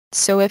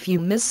So if you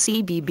missed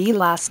CBB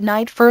last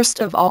night, first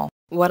of all,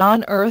 what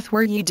on earth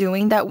were you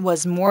doing that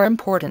was more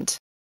important?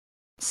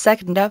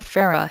 Second up,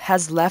 Farrah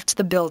has left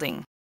the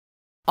building.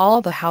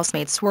 All the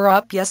housemates were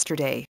up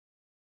yesterday.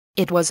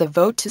 It was a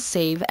vote to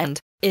save and,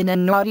 in a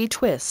naughty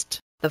twist,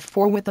 the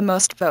four with the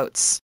most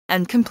votes,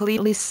 and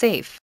completely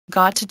safe,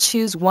 got to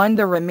choose one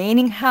the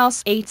remaining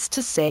housemates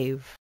to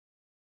save.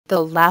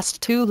 The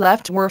last two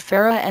left were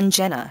Farrah and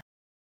Jenna.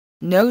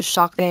 No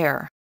shock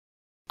there.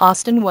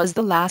 Austin was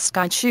the last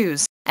guy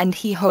choose, and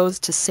he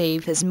hosed to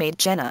save his mate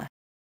Jenna.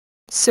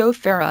 So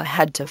Farrah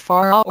had to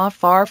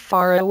Farrah-off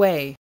far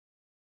away.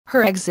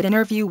 Her exit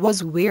interview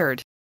was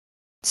weird.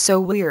 So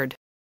weird.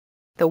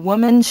 The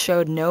woman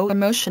showed no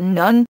emotion,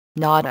 none,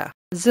 nada,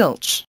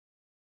 zilch.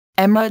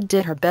 Emma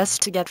did her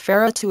best to get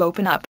Farrah to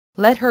open up,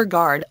 let her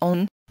guard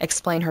on,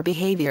 explain her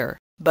behavior,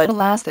 but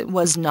alas, it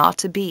was not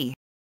to be.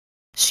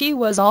 She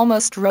was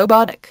almost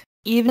robotic,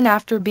 even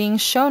after being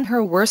shown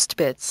her worst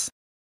bits.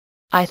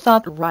 I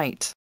thought,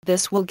 right,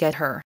 this will get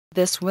her,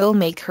 this will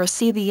make her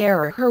see the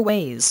error her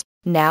ways,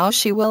 now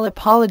she will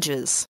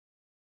apologize.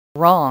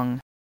 Wrong.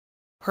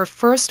 Her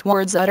first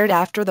words uttered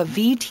after the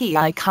VT,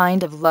 I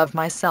kind of love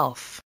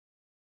myself.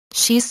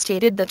 She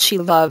stated that she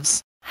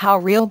loves how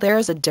real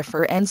there's a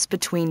difference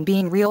between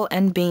being real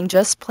and being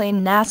just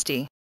plain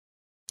nasty.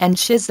 And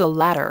she's the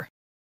latter.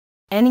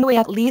 Anyway,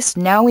 at least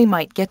now we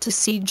might get to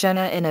see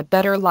Jenna in a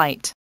better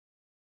light.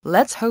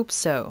 Let's hope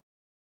so.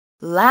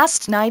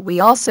 Last night we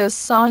also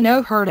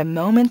heard a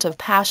moment of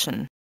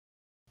passion.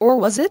 Or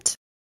was it?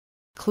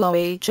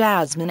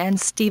 Chloe-Jasmine and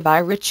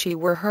Stevi Ritchie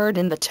were heard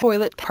in the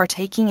toilet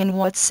partaking in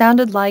what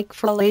sounded like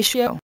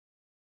fellatio.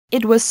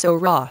 It was so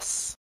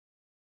Ross.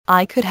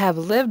 I could have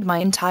lived my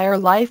entire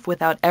life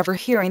without ever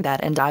hearing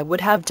that, and I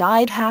would have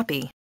died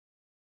happy.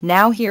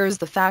 Now here's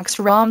the facts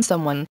from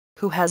someone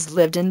who has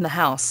lived in the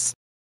house.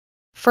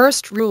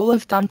 First rule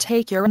of thumb: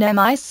 take your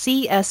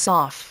mics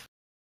off.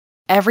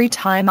 Every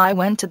time I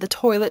went to the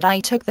toilet I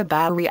took the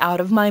battery out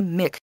of my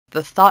mic.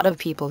 The thought of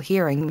people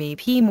hearing me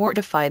pee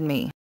mortified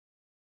me.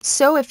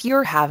 So if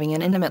you're having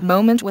an intimate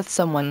moment with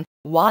someone,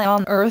 why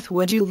on earth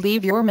would you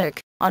leave your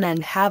mic on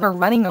and have a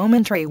running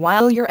ommentary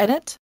while you're at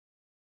it?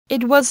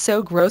 It was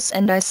so gross,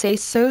 and I say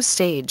so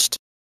staged.